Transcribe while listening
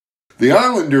The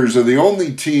Islanders are the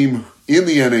only team in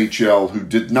the NHL who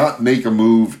did not make a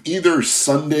move either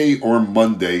Sunday or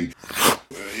Monday.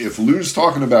 If Lou's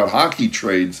talking about hockey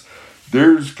trades,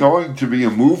 there's going to be a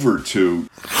move or two.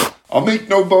 I'll make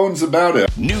no bones about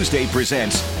it. Newsday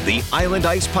presents the Island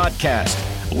Ice Podcast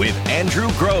with Andrew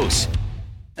Gross.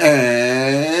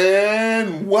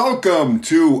 And welcome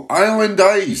to Island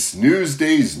Ice,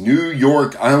 Newsday's New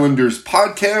York Islanders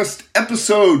podcast,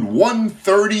 episode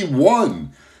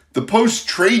 131, the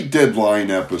post-trade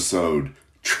deadline episode.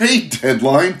 Trade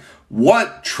deadline?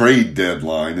 What trade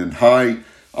deadline? And hi,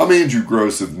 I'm Andrew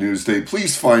Gross of Newsday.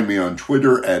 Please find me on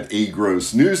Twitter at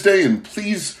 @AgrossNewsday, and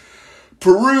please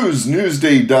peruse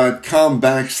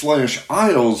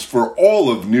newsday.com/Isles for all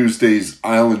of Newsday's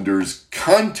Islanders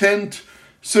content.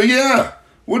 So yeah,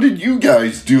 what did you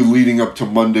guys do leading up to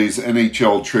Monday's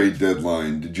NHL trade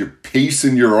deadline? Did you pace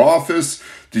in your office?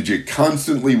 Did you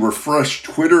constantly refresh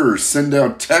Twitter or send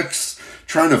out texts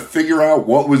trying to figure out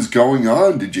what was going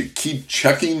on? Did you keep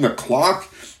checking the clock,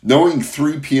 knowing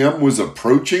 3 p.m. was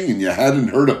approaching and you hadn't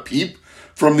heard a peep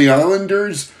from the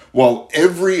Islanders? While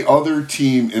every other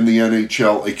team in the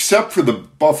NHL, except for the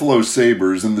Buffalo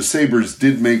Sabres, and the Sabres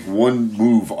did make one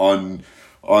move on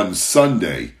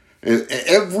Sunday,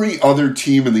 every other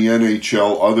team in the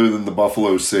NHL other than the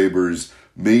Buffalo Sabres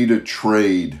made a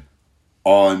trade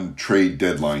on trade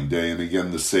deadline day. And again,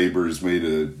 the Sabres made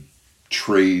a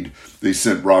trade. They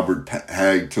sent Robert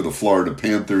Hagg to the Florida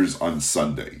Panthers on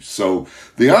Sunday. So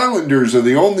the Islanders are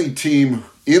the only team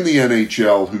in the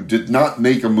NHL who did not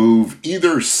make a move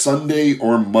either Sunday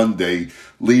or Monday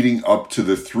leading up to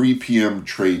the 3 p.m.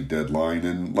 trade deadline.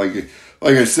 And like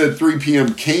I said, 3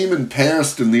 p.m. came and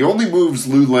passed, and the only moves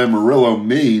Lou Lamoriello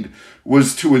made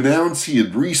was to announce he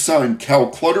had re-signed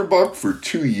Cal Clutterbuck for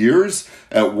 2 years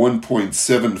at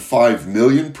 $1.75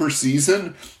 million per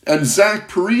season, and Zach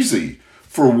Parise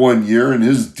for 1 year, and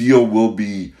his deal will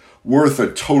be worth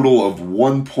a total of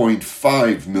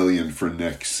 $1.5 million for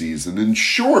next season. In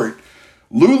short,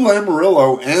 Lou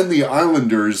Lamoriello and the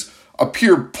Islanders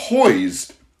appear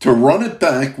poised to run it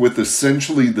back with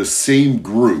essentially the same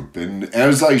group. And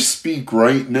as I speak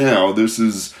right now, this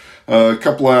is a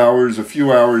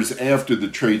few hours after the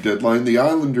trade deadline, the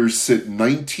Islanders sit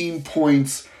 19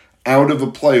 points out of a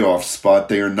playoff spot.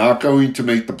 They are not going to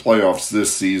make the playoffs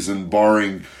this season,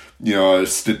 barring, a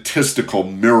statistical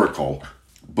miracle.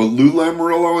 But Lou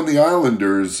Lamoriello and the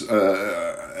Islanders,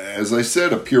 as I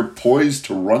said, appear poised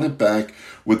to run it back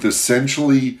with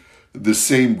essentially the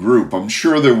same group. I'm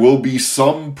sure there will be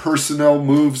some personnel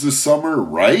moves this summer,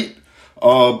 right?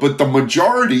 But the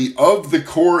majority of the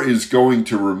core is going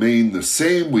to remain the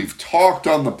same. We've talked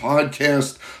on the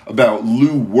podcast about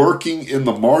Lou working in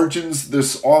the margins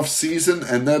this offseason,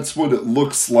 and that's what it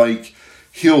looks like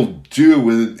he'll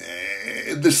do. And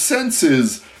the sense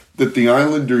is that the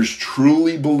Islanders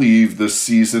truly believe this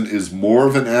season is more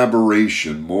of an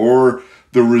aberration, more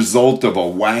the result of a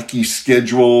wacky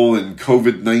schedule and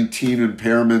COVID-19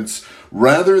 impairments,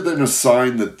 rather than a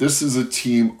sign that this is a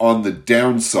team on the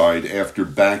downside after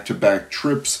back-to-back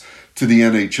trips to the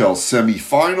NHL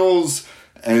semifinals.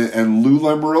 And Lou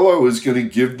Lamoriello is going to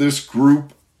give this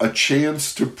group a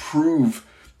chance to prove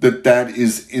that that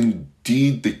is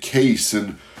indeed the case.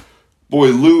 And boy,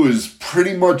 Lou is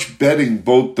pretty much betting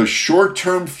both the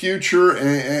short-term future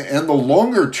and the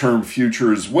longer-term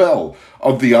future as well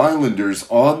of the Islanders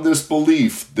on this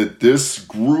belief that this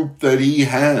group that he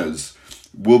has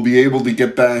will be able to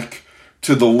get back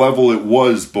to the level it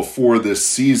was before this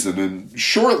season. And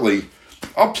shortly,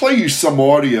 I'll play you some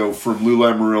audio from Lou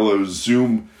Lamoriello's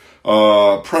Zoom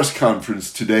press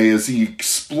conference today as he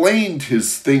explained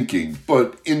his thinking.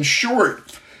 But in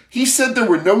short, he said there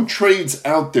were no trades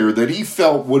out there that he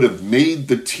felt would have made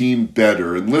the team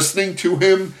better. And listening to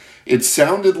him, it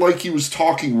sounded like he was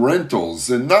talking rentals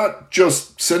and not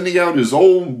just sending out his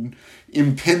own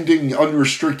impending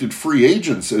unrestricted free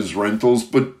agents as rentals,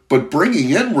 but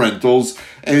bringing in rentals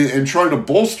and trying to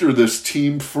bolster this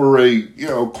team for a,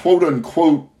 quote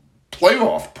unquote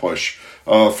playoff push,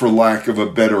 for lack of a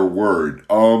better word.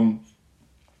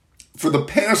 For the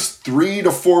past 3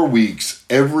 to 4 weeks,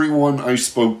 everyone I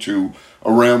spoke to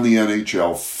around the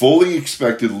NHL fully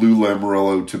expected Lou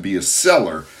Lamoriello to be a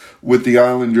seller, with the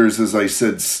Islanders, as I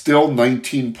said, still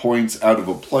 19 points out of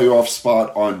a playoff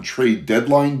spot on trade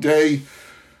deadline day.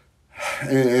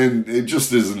 And it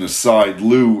just as an aside,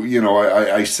 Lou,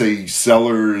 I say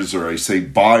sellers or I say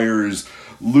buyers.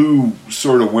 Lou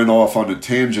sort of went off on a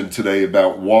tangent today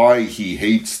about why he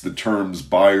hates the terms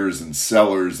buyers and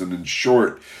sellers. And in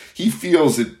short, he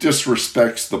feels it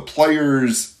disrespects the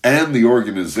players and the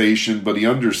organization, but he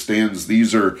understands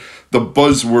these are the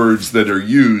buzzwords that are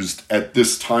used at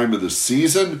this time of the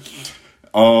season.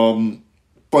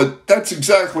 But that's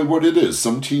exactly what it is.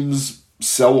 Some teams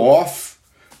sell off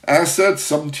assets,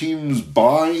 some teams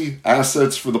buy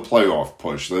assets for the playoff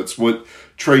push. That's what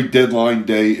trade deadline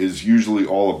day is usually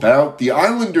all about. The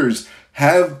Islanders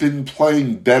have been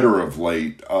playing better of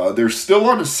late. They're still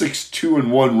on a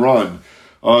 6-2-1 run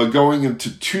going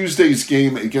into Tuesday's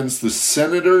game against the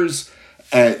Senators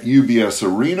at UBS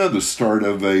Arena, the start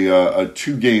of a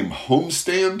two-game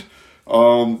homestand.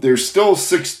 They're still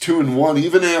 6-2-1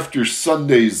 even after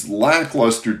Sunday's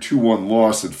lackluster 2-1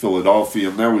 loss at Philadelphia,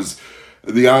 and that was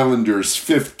the Islanders'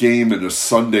 fifth game in a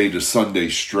Sunday-to-Sunday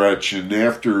stretch, and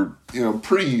after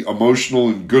pretty emotional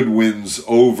and good wins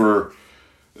over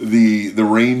the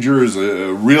Rangers,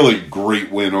 a really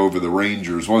great win over the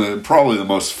Rangers, probably the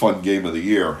most fun game of the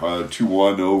year,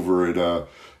 2-1 over at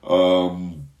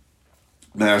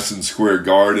Madison Square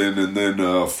Garden, and then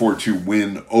a 4-2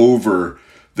 win over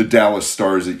the Dallas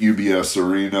Stars at UBS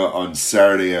Arena on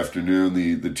Saturday afternoon.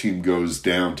 The team goes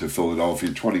down to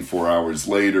Philadelphia 24 hours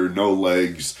later, no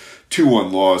legs,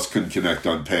 2-1 loss, couldn't connect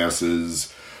on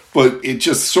passes. But it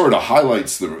just sort of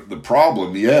highlights the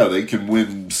problem. Yeah, they can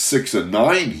win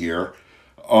 6-9 here,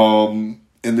 and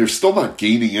they're still not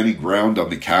gaining any ground on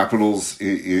the Capitals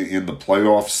in the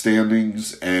playoff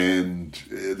standings, and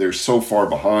they're so far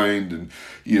behind. And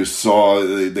you saw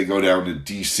they go down to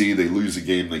DC, they lose a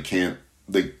game they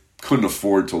couldn't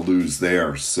afford to lose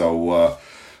there. So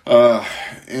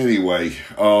anyway,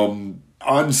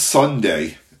 on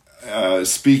Sunday,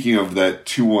 speaking of that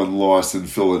 2-1 loss in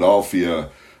Philadelphia,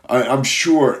 I'm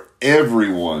sure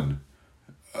everyone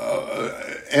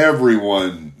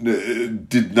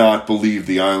did not believe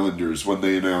the Islanders when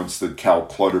they announced that Cal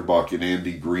Clutterbuck and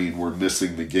Andy Green were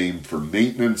missing the game for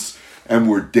maintenance and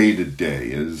were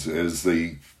day-to-day, as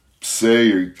they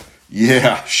say.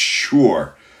 Yeah,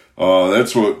 sure.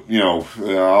 That's what,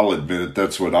 I'll admit it,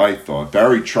 that's what I thought.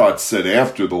 Barry Trotz said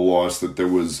after the loss that there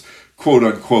was,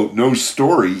 quote-unquote, no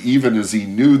story, even as he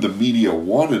knew the media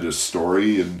wanted a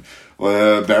story, and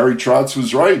Barry Trotz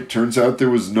was right. Turns out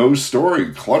there was no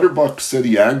story. Clutterbuck said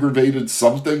he aggravated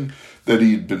something that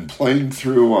he'd been playing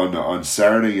through on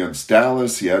Saturday against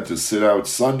Dallas. He had to sit out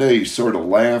Sunday. He sort of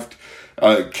laughed.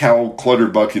 Cal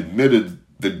Clutterbuck admitted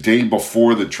the day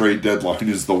before the trade deadline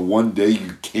is the one day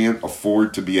you can't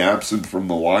afford to be absent from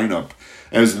the lineup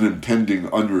as an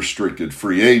impending unrestricted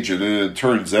free agent. And it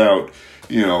turns out,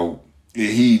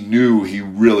 he knew he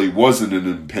really wasn't an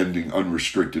impending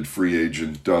unrestricted free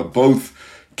agent. Both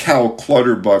Cal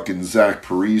Clutterbuck and Zach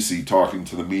Parise, talking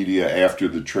to the media after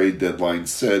the trade deadline,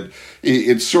 said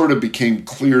it sort of became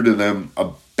clear to them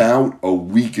about a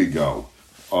week ago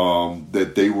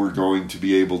that they were going to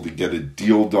be able to get a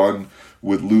deal done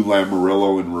with Lou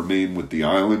Lamoriello and remain with the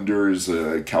Islanders.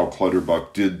 Cal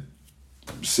Clutterbuck did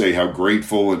say how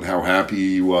grateful and how happy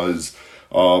he was.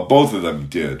 Both of them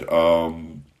did.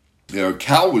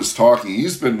 Cal was talking.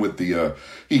 He's been with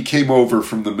he came over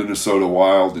from the Minnesota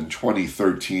Wild in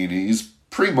 2013. He's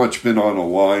pretty much been on a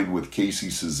line with Casey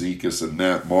Cizikas and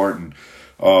Matt Martin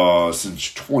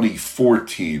since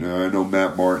 2014. I know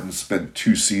Matt Martin spent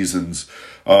 2 seasons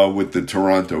with the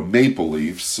Toronto Maple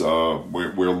Leafs,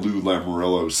 where Lou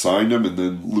Lamoriello signed him, and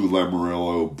then Lou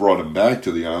Lamoriello brought him back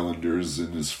to the Islanders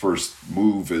in his first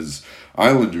move as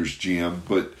Islanders GM.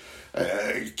 But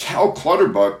Cal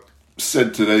Clutterbuck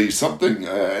said today something.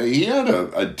 He had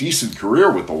a decent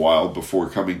career with the Wild before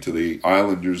coming to the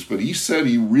Islanders, but he said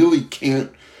he really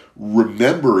can't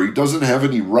remember. He doesn't have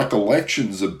any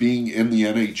recollections of being in the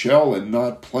NHL and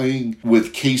not playing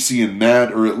with Casey and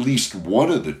Matt, or at least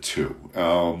one of the two.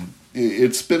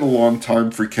 It's been a long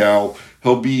time for Cal.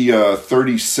 He'll be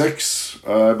 36,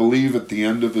 I believe, at the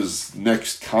end of his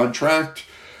next contract.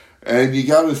 And you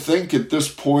got to think at this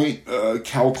point,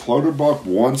 Cal Clutterbuck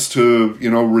wants to,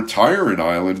 retire an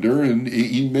Islander, and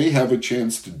he may have a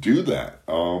chance to do that.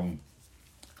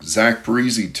 Zach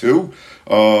Parise too.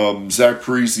 Zach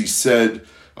Parise said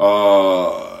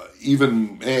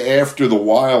even after the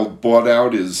Wild bought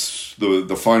out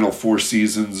the final 4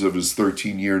 seasons of his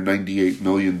 13-year, $98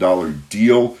 million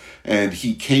deal, and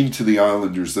he came to the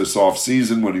Islanders this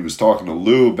offseason when he was talking to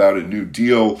Lou about a new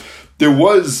deal. There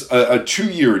was a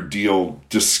 2-year deal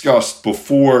discussed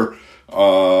before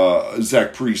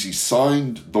Zach Parise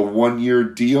signed the 1-year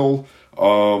deal.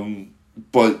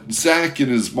 But Zach, in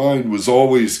his mind, was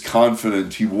always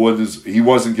confident he wasn't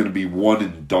going to be one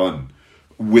and done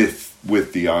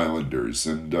with the Islanders.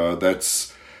 And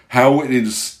that's how it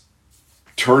is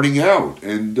turning out.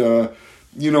 And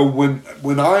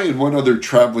when I and one other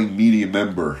traveling media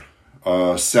member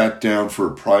sat down for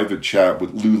a private chat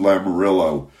with Lou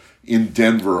Lamoriello in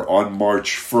Denver on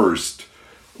March 1st,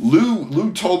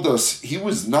 Lou told us he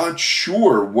was not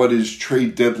sure what his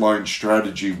trade deadline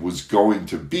strategy was going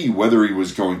to be, whether he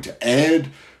was going to add,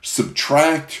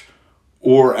 subtract,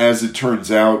 or, as it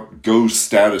turns out, go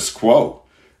status quo.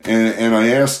 And I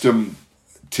asked him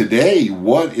today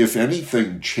what, if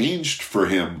anything, changed for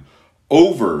him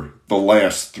over the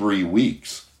last 3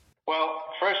 weeks. Well,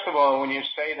 first of all, when you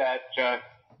say that,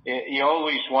 you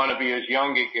always want to be as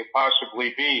young as you can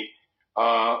possibly be.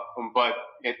 But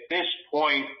at this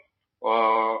point,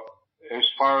 as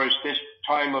far as this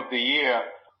time of the year,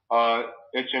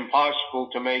 it's impossible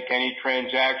to make any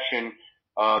transaction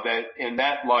that in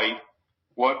that light.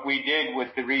 What we did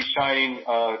with the re-signing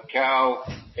Cal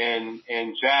and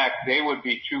Zach, they would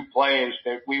be two players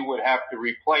that we would have to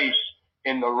replace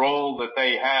in the role that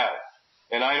they have.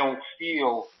 And I don't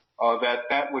feel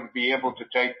that would be able to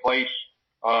take place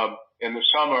in the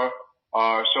summer.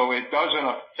 So it doesn't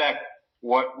affect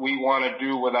what we want to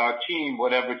do with our team,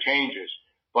 whatever changes.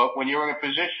 But when you're in a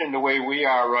position the way we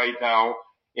are right now,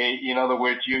 in other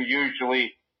words, you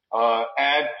usually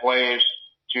add players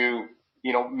to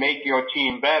make your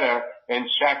team better and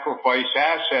sacrifice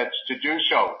assets to do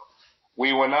so.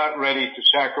 We were not ready to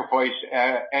sacrifice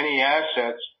any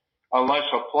assets unless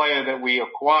a player that we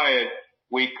acquired,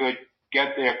 we could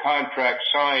get their contract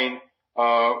signed,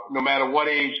 no matter what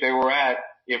age they were at,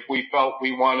 if we felt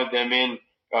we wanted them in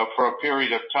for a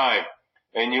period of time.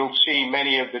 And you'll see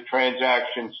many of the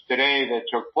transactions today that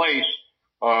took place,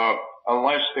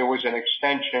 unless there was an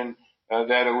extension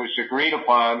that it was agreed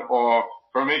upon or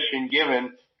permission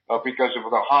given because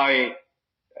of the high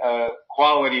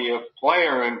quality of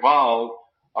player involved,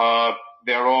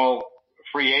 they're all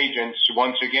free agents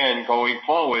once again going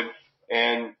forward,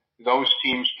 and those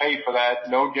teams pay for that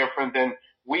no different than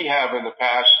we have in the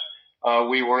past.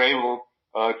 We were able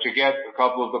to get a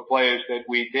couple of the players that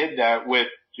we did that with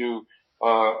to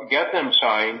get them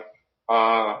signed.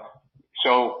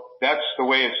 So that's the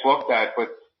way it's looked at. But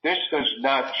this does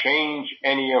not change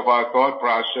any of our thought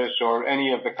process or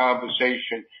any of the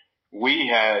conversation we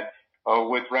had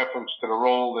with reference to the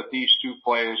role that these two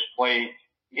players play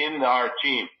in our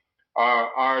team.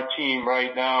 Our team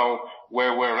right now,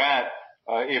 where we're at,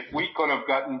 if we could have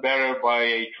gotten better by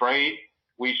a trade,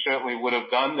 we certainly would have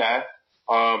done that.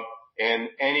 And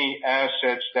any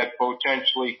assets that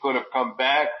potentially could have come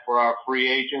back for our free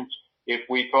agents, if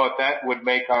we thought that would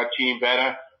make our team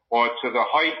better or to the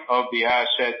height of the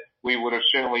asset, we would have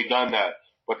certainly done that.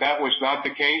 But that was not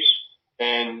the case,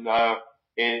 and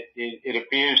it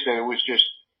appears that it was just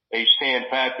a stand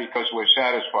pat because we're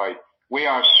satisfied. We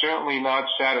are certainly not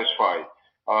satisfied.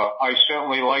 I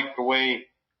certainly like the way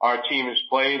our team has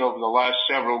played over the last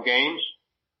several games.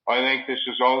 I think this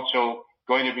is also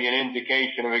going to be an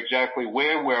indication of exactly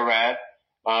where we're at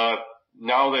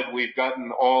now that we've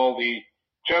gotten all the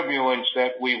turbulence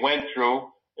that we went through,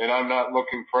 and I'm not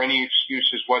looking for any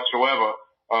excuses whatsoever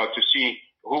to see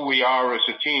who we are as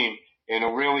a team, and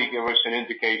it'll really give us an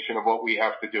indication of what we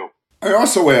have to do. I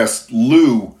also asked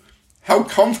Lou how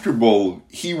comfortable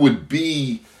he would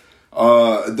be,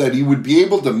 that he would be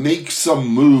able to make some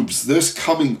moves this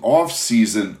coming off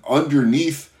season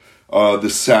underneath the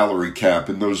salary cap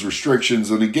and those restrictions.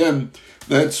 And again,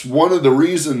 that's one of the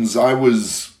reasons I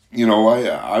was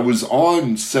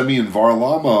on Semyon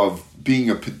Varlamov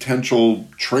being a potential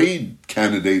trade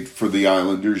candidate for the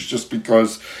Islanders, just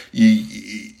because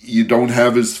you don't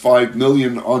have his $5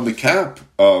 million on the cap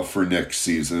for next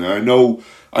season. I know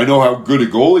how good a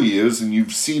goalie he is, and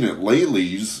you've seen it lately.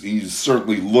 He's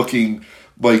certainly looking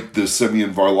like the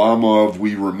Semyon Varlamov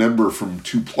we remember from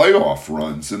 2 playoff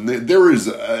runs. And there is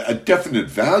a definite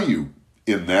value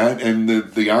in that. And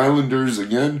the Islanders,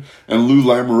 again, and Lou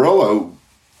Lamoriello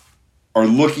are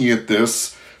looking at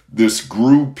this. This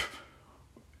group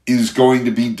is going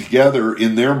to be together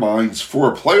in their minds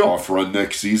for a playoff run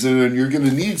next season, and you're going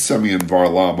to need Semyon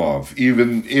Varlamov,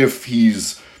 even if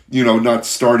he's, not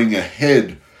starting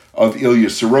ahead of Ilya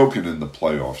Sorokin in the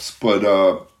playoffs.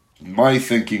 But my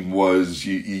thinking was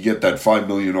you get that $5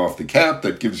 million off the cap.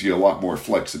 That gives you a lot more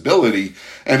flexibility.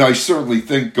 And I certainly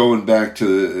think, going back to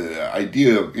the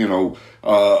idea,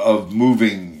 of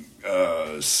moving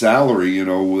salary,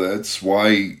 that's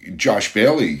why Josh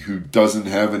Bailey, who doesn't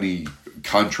have any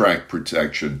contract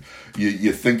protection,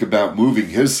 you think about moving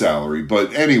his salary.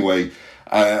 But anyway,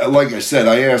 like I said,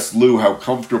 I asked Lou how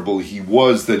comfortable he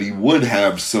was that he would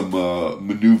have some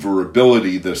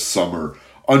maneuverability this summer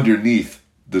underneath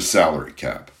the salary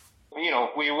cap.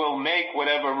 We will make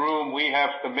whatever room we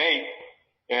have to make,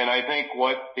 and I think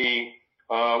what the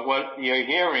what you're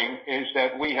hearing is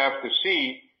that we have to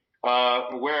see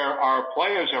where our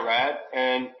players are at,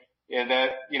 and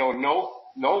that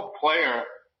no player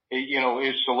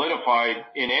is solidified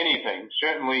in anything.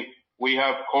 Certainly, we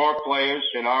have core players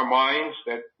in our minds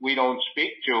that we don't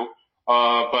speak to,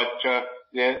 but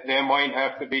there might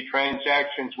have to be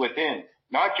transactions within,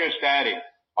 not just adding.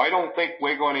 I don't think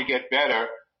we're going to get better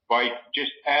by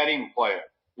just adding players.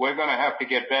 We're going to have to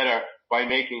get better by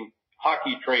making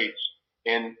hockey trades.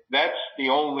 And that's the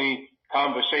only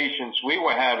conversations we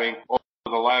were having over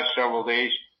the last several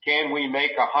days. Can we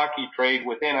make a hockey trade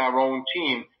within our own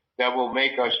team that will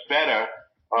make us better,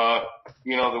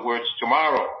 the words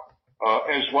tomorrow,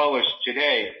 as well as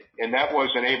today? And that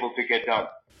wasn't able to get done.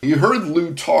 You heard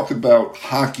Lou talk about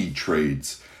hockey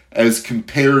trades as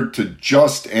compared to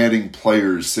just adding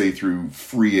players, say, through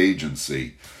free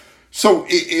agency. So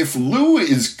if Lou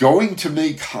is going to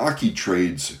make hockey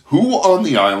trades, who on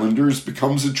the Islanders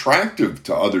becomes attractive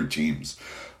to other teams?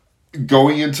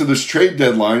 Going into this trade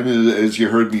deadline, as you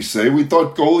heard me say, we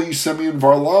thought goalie Semyon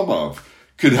Varlamov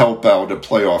could help out a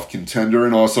playoff contender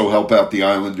and also help out the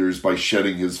Islanders by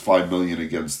shedding his $5 million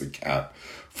against the cap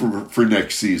for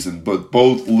next season. But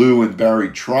both Lou and Barry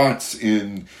Trotz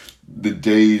in the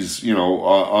days,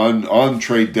 on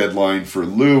trade deadline for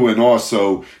Lou, and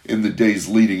also in the days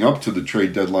leading up to the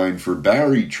trade deadline for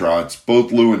Barry Trotz,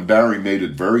 both Lou and Barry made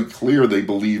it very clear they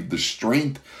believe the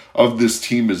strength of this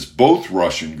team is both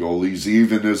Russian goalies,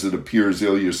 even as it appears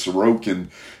Ilya Sorokin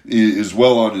is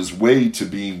well on his way to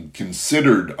being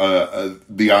considered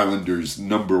the Islanders'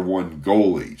 number one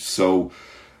goalie. So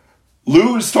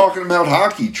Lou is talking about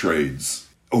hockey trades.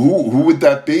 Who would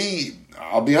that be?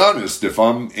 I'll be honest, if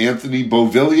I'm Anthony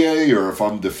Beauvillier or if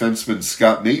I'm defenseman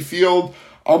Scott Mayfield,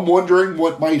 I'm wondering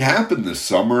what might happen this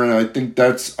summer, and I think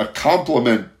that's a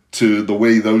compliment to the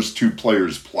way those two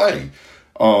players play.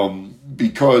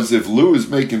 Because if Lou is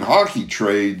making hockey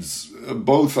trades,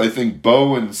 both, I think,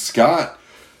 Bo and Scott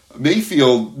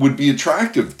Mayfield would be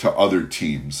attractive to other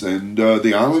teams, and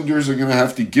the Islanders are going to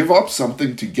have to give up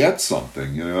something to get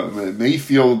something.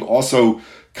 Mayfield also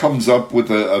comes up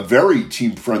with a very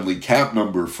team-friendly cap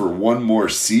number for one more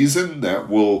season that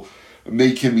will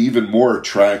make him even more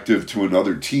attractive to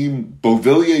another team.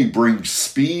 Beauvillier brings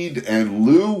speed, and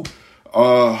Lou,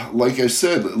 like I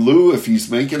said, Lou, if he's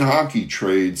making hockey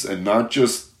trades and not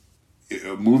just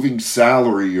moving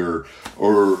salary or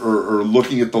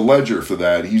looking at the ledger for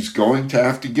that, he's going to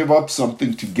have to give up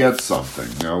something to get something.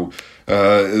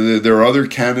 There are other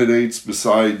candidates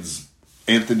besides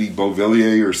Anthony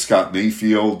Beauvillier or Scott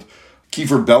Mayfield.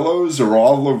 Kiefer Bellows or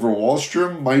Oliver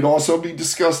Wahlstrom might also be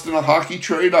discussed in a hockey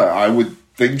trade. I would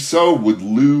think so. Would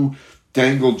Lou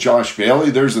dangle Josh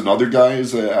Bailey? There's another guy,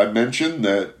 as I mentioned,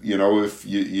 that, if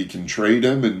you can trade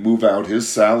him and move out his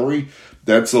salary,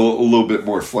 that's a little bit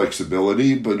more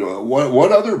flexibility. But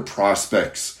what other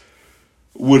prospects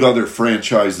would other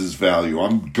franchises value?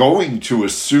 I'm going to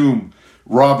assume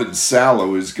Robin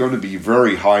Salo is going to be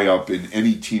very high up in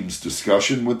any team's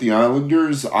discussion with the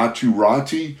Islanders. Aatu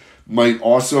Räty might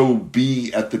also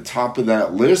be at the top of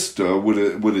that list.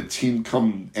 Would a team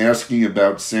come asking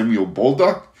about Samuel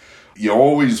Bolduc? You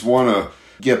always want to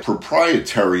get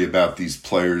proprietary about these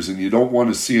players, and you don't want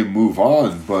to see them move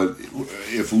on. But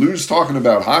if Lou's talking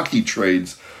about hockey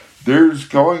trades, there's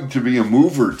going to be a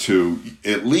move or two,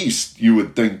 at least you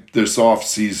would think, this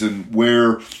offseason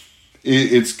where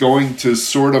it's going to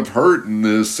sort of hurt in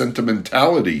the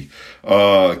sentimentality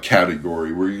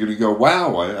category, where you're going to go,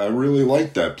 wow, I really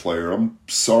like that player. I'm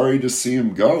sorry to see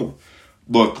him go.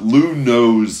 Look, Lou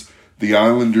knows the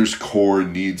Islanders' core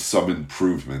needs some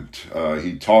improvement.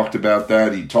 He talked about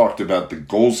that. He talked about the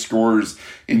goal scorers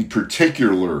in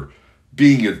particular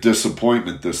being a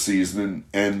disappointment this season,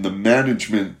 and the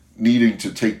management needing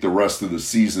to take the rest of the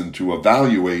season to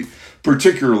evaluate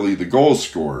particularly the goal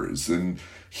scorers. And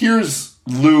here's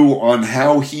Lou on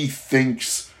how he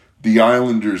thinks the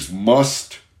Islanders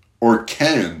must or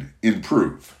can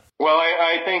improve. Well,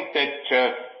 I think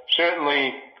that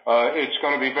certainly it's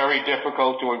going to be very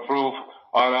difficult to improve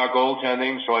on our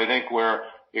goaltending, so I think we're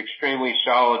extremely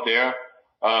solid there.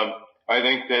 I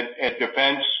think that at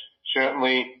defense,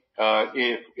 certainly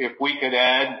if we could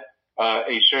add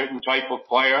a certain type of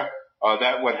player,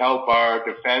 that would help our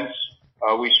defense.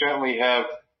 We certainly have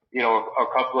a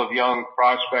couple of young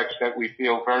prospects that we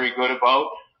feel very good about.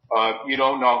 You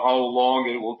don't know how long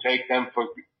it will take them to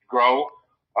grow.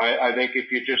 I think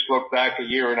if you just look back a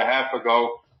year and a half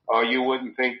ago, you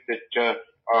wouldn't think that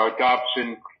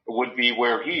Dobson would be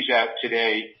where he's at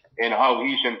today and how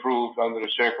he's improved under the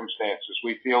circumstances.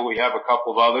 We feel we have a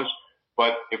couple of others,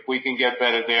 but if we can get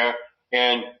better there,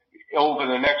 and over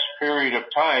the next period of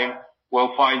time,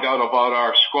 we'll find out about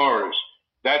our scorers.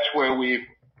 That's where we've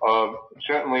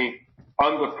certainly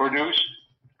underproduced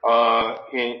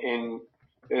in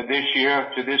this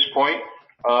year to this point.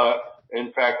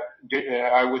 In fact,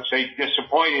 I would say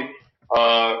disappointed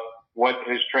what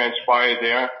has transpired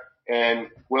there, and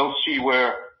we'll see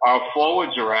where our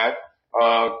forwards are at,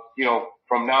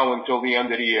 from now until the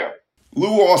end of the year.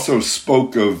 Lou also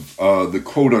spoke of the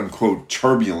quote-unquote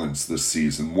turbulence this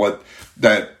season, what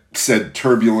that said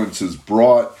turbulence has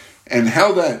brought, and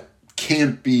how that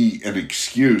can't be an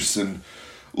excuse. And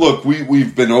look,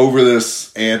 we've been over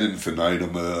this ad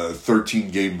infinitum, a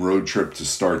 13-game road trip to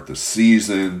start the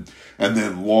season, and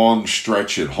then long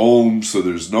stretch at home, so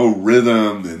there's no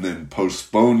rhythm, and then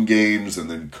postponed games, and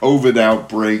then COVID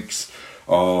outbreaks.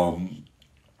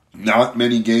 Not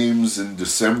many games in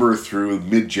December through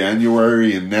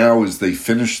mid-January, and now as they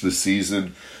finish the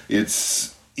season,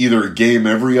 it's either a game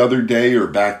every other day or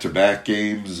back-to-back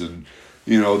games, and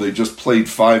they just played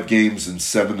 5 games in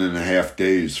 7.5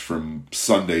 days from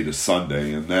Sunday to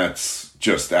Sunday, and that's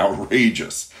just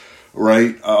outrageous,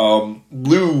 right?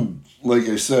 Lou, like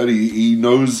I said, he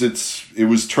knows it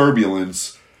was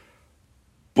turbulence,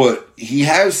 but he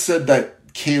has said that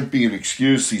can't be an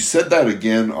excuse. He said that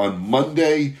again on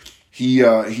Monday.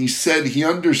 He said he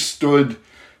understood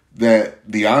that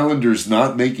the Islanders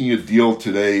not making a deal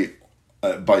today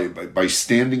by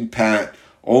standing pat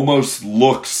almost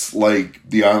looks like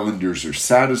the Islanders are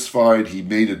satisfied. He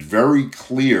made it very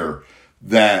clear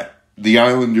that the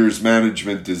Islanders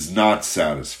management is not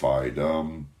satisfied.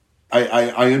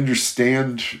 I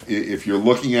understand if you're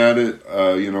looking at it,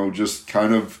 just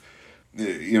kind of,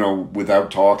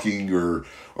 without talking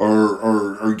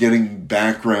or getting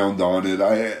background on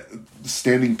it.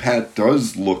 Standing pat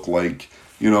does look like,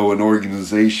 an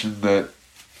organization that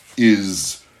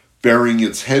is burying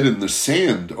its head in the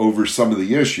sand over some of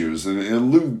the issues.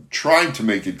 And Lou tried to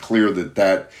make it clear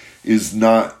that is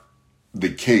not the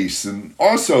case. And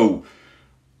also,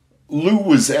 Lou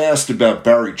was asked about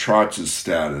Barry Trotz's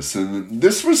status. And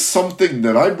this was something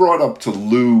that I brought up to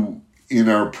Lou in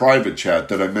our private chat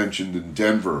that I mentioned in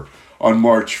Denver on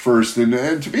March 1st.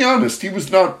 And to be honest, he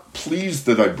was not pleased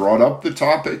that I brought up the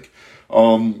topic.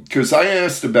 Because I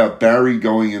asked about Barry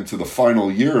going into the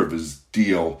final year of his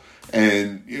deal.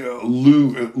 And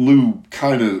Lou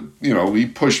kind of, he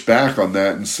pushed back on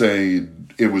that and say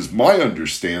it was my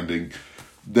understanding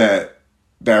that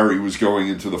Barry was going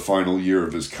into the final year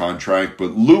of his contract,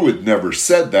 but Lou had never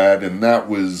said that, and that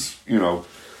was,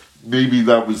 maybe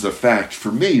that was a fact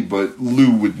for me, but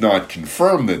Lou would not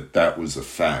confirm that was a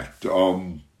fact.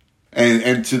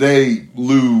 And today,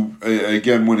 Lou,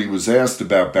 again, when he was asked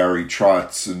about Barry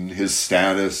Trotz and his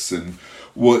status and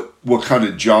what kind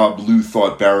of job Lou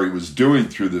thought Barry was doing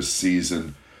through this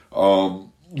season,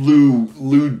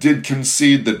 Lou did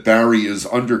concede that Barry is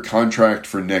under contract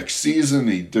for next season.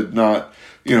 He did not,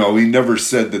 he never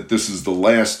said that this is the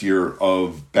last year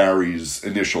of Barry's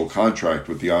initial contract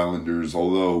with the Islanders,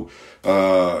 although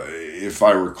if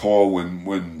I recall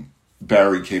when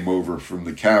Barry came over from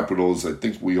the Capitals, I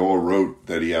think we all wrote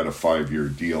that he had a 5-year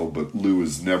deal, but Lou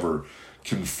has never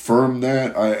confirmed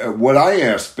that. What I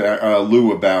asked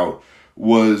Lou about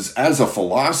was, as a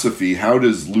philosophy, how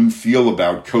does Lou feel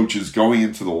about coaches going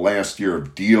into the last year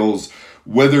of deals,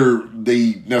 whether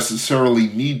they necessarily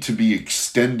need to be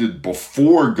extended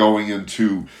before going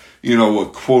into, a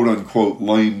quote-unquote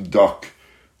lame duck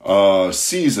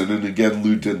season. And again,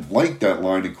 Lou didn't like that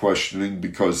line of questioning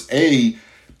because, A,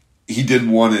 he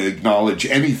didn't want to acknowledge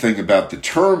anything about the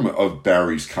term of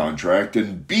Barry's contract,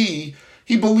 and B,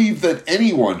 he believed that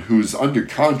anyone who's under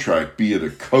contract, be it a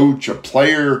coach, a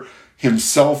player,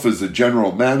 himself as a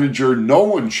general manager, no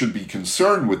one should be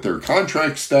concerned with their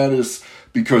contract status,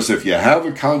 because if you have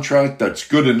a contract, that's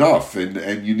good enough,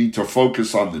 and you need to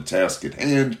focus on the task at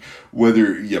hand,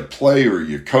 whether you play or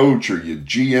you coach or you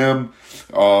GM.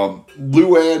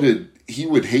 Lou added he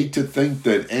would hate to think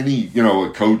that any, a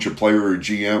coach, a player, or a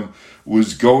GM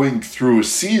was going through a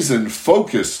season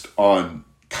focused on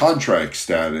contract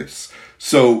status.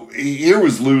 So here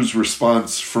was Lou's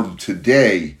response from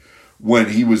today when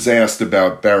he was asked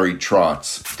about Barry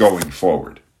Trotz going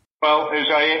forward. Well, as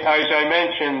I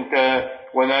mentioned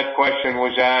when that question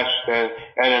was asked at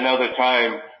another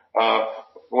time,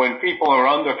 when people are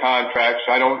under contracts,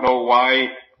 I don't know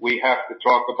why we have to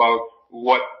talk about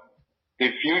what the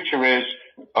future is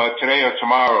today or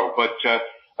tomorrow. But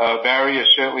Barry is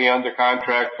certainly under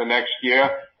contract for next year,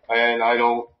 and I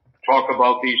don't talk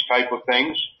about these type of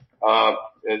things.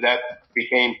 That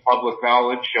became public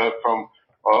knowledge from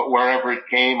wherever it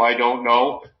came. I don't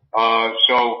know.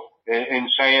 So in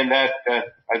saying that,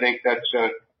 I think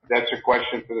that's a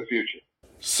question for the future.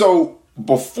 So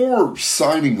before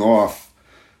signing off,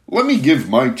 let me give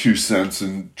my 2 cents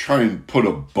and try and put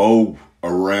a bow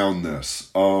around this.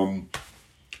 I'll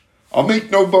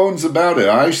make no bones about it.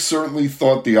 I certainly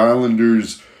thought the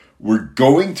Islanders were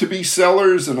going to be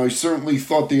sellers, and I certainly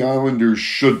thought the Islanders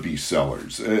should be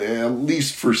sellers, at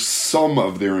least for some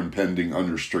of their impending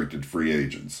unrestricted free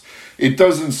agents. It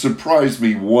doesn't surprise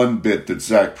me one bit that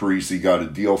Zach Parise got a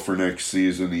deal for next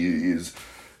season.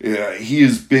 He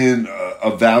has been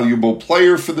a valuable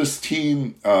player for this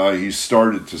team. He's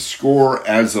started to score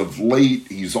as of late.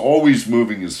 He's always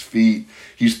moving his feet.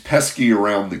 He's pesky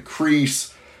around the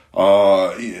crease.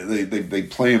 They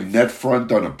play him net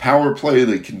front on a power play.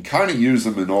 They can kind of use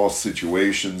him in all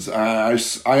situations. I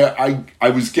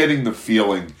was getting the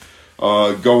feeling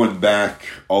going back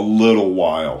a little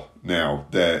while now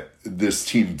that this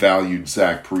team valued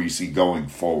Zach Parise going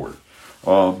forward.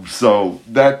 So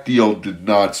that deal did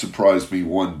not surprise me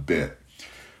one bit.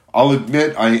 I'll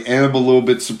admit I am a little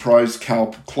bit surprised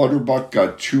Cal Clutterbuck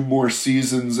got 2 more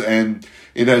seasons, and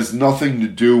it has nothing to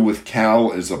do with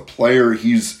Cal as a player.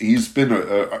 He's been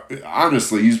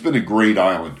honestly, he's been a great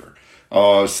Islander.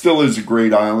 Still is a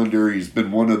great Islander. He's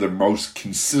been one of the most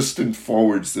consistent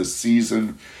forwards this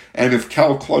season. And if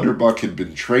Cal Clutterbuck had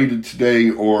been traded today,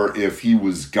 or if he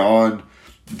was gone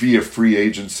via free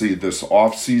agency this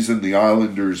offseason, the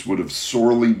Islanders would have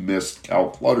sorely missed Cal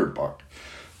Clutterbuck.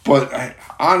 But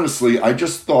honestly, I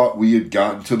just thought we had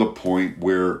gotten to the point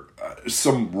where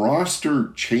some roster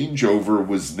changeover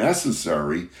was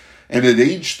necessary. And at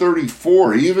age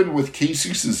 34, even with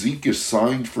Casey Cizikas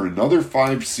signed for another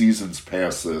 5 seasons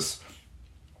past this,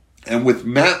 and with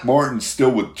Matt Martin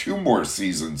still with 2 more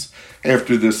seasons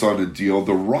after this on a deal,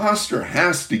 the roster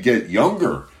has to get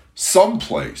younger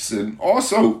someplace. And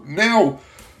also, now,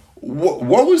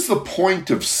 what was the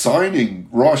point of signing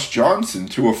Ross Johnson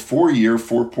to a 4-year,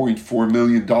 $4.4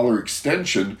 million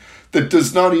extension that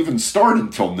does not even start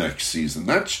until next season?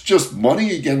 That's just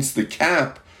money against the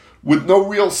cap with no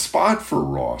real spot for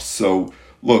Ross. So,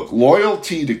 look,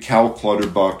 loyalty to Cal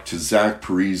Clutterbuck, to Zach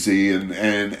Parise,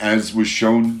 and as was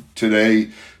shown today,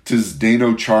 to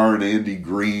Zdeno Chara and Andy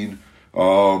Green,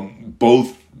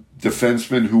 both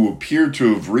defensemen who appear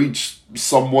to have reached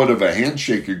somewhat of a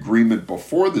handshake agreement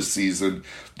before the season,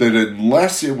 that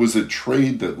unless it was a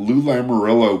trade that Lou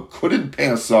Lamoriello couldn't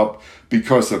pass up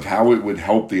because of how it would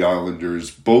help the Islanders,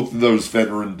 both of those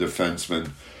veteran defensemen,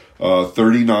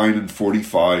 39 and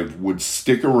 45, would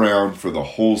stick around for the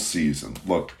whole season.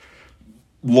 Look,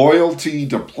 loyalty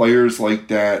to players like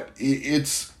that,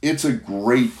 it's a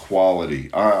great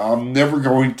quality. I'm never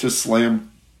going to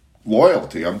slam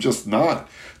loyalty. I'm just not.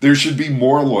 There should be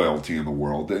more loyalty in the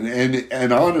world.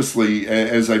 And honestly,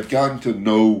 as I've gotten to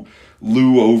know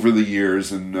Lou over the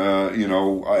years, and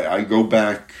I go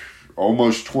back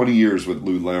almost 20 years with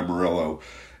Lou Lamoriello,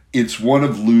 it's one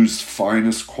of Lou's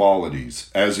finest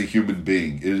qualities as a human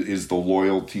being is the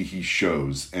loyalty he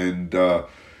shows. And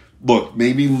look,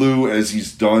 maybe Lou, as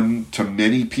he's done to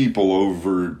many people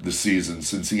over the season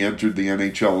since he entered the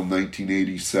NHL in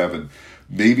 1987,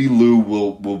 maybe Lou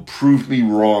will prove me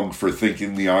wrong for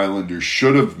thinking the Islanders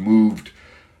should have moved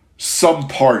some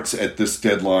parts at this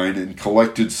deadline and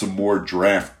collected some more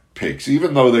draft picks,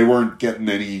 even though they weren't getting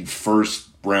any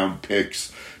first-round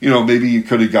picks. Maybe you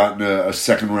could have gotten a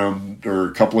second round or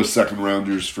a couple of second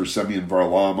rounders for Semyon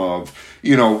Varlamov.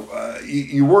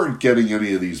 You weren't getting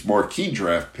any of these marquee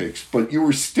draft picks, but you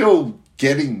were still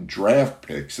getting draft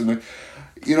picks. And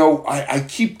I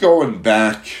keep going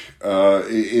back.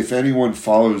 If anyone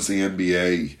follows the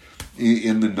NBA,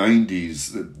 in the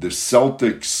 90s, the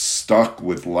Celtics stuck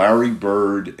with Larry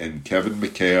Bird and Kevin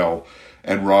McHale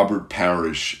and Robert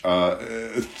Parrish,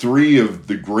 3 of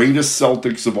the greatest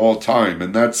Celtics of all time.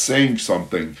 And that's saying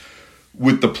something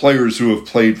with the players who have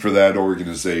played for that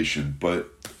organization.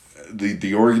 But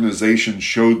the organization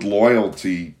showed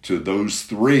loyalty to those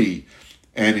 3,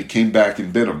 and it came back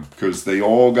and bit them because they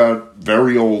all got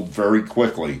very old very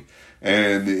quickly.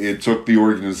 And it took the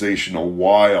organization a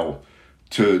while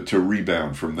to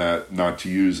rebound from that, not to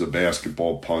use a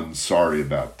basketball pun. Sorry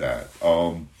about that.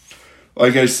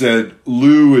 Like I said,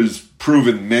 Lou has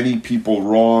proven many people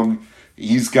wrong.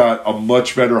 He's got a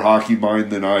much better hockey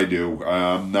mind than I do.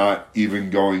 I'm not even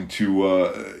going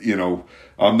to,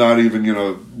 I'm not even going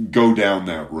to go down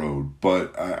that road.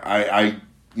 But I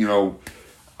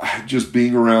just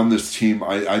being around this team,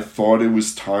 I thought it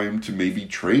was time to maybe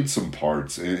trade some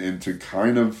parts and to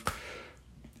kind of,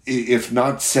 if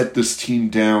not set this team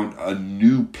down a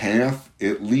new path,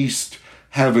 at least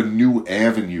have a new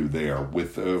avenue there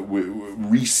with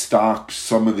restock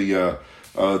some of the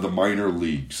minor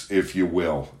leagues, if you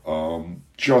will.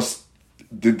 Just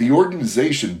the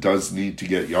organization does need to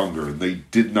get younger, and they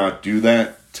did not do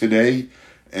that today.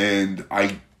 And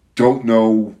I don't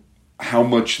know how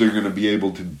much they're going to be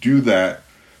able to do that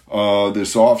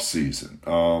this offseason.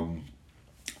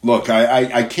 Look,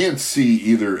 I can't see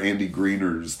either Andy Green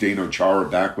or Zdeno Chara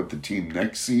back with the team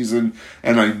next season,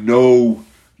 and I know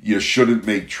you shouldn't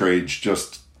make trades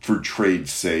just for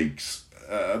trade's sakes.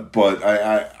 But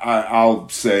I'll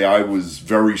say I was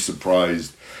very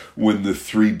surprised when the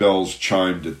 3 bells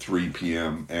chimed at 3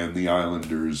 p.m. and the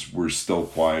Islanders were still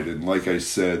quiet. And like I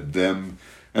said, them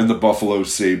and the Buffalo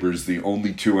Sabres, the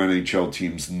only 2 NHL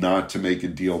teams not to make a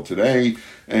deal today.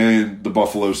 And the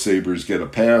Buffalo Sabres get a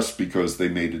pass because they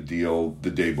made a deal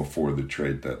the day before the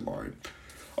trade deadline.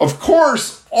 Of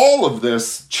course, all of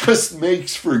this just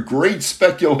makes for great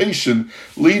speculation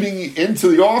leading into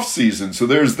the offseason. So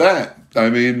there's that. I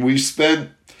mean, we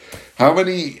spent how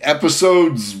many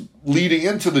episodes leading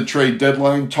into the trade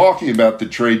deadline talking about the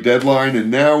trade deadline,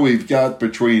 and now we've got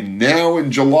between now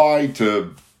and July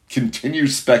to continue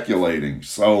speculating.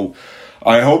 So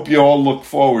I hope you all look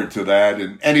forward to that.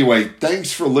 And anyway,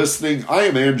 thanks for listening. I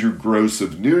am Andrew Gross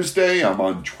of Newsday. I'm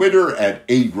on Twitter at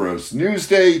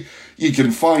 @AGrossNewsday. You can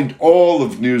find all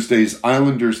of Newsday's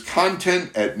Islanders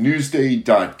content at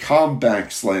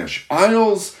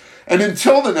newsday.com/Isles. And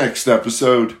until the next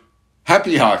episode,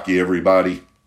 happy hockey, everybody.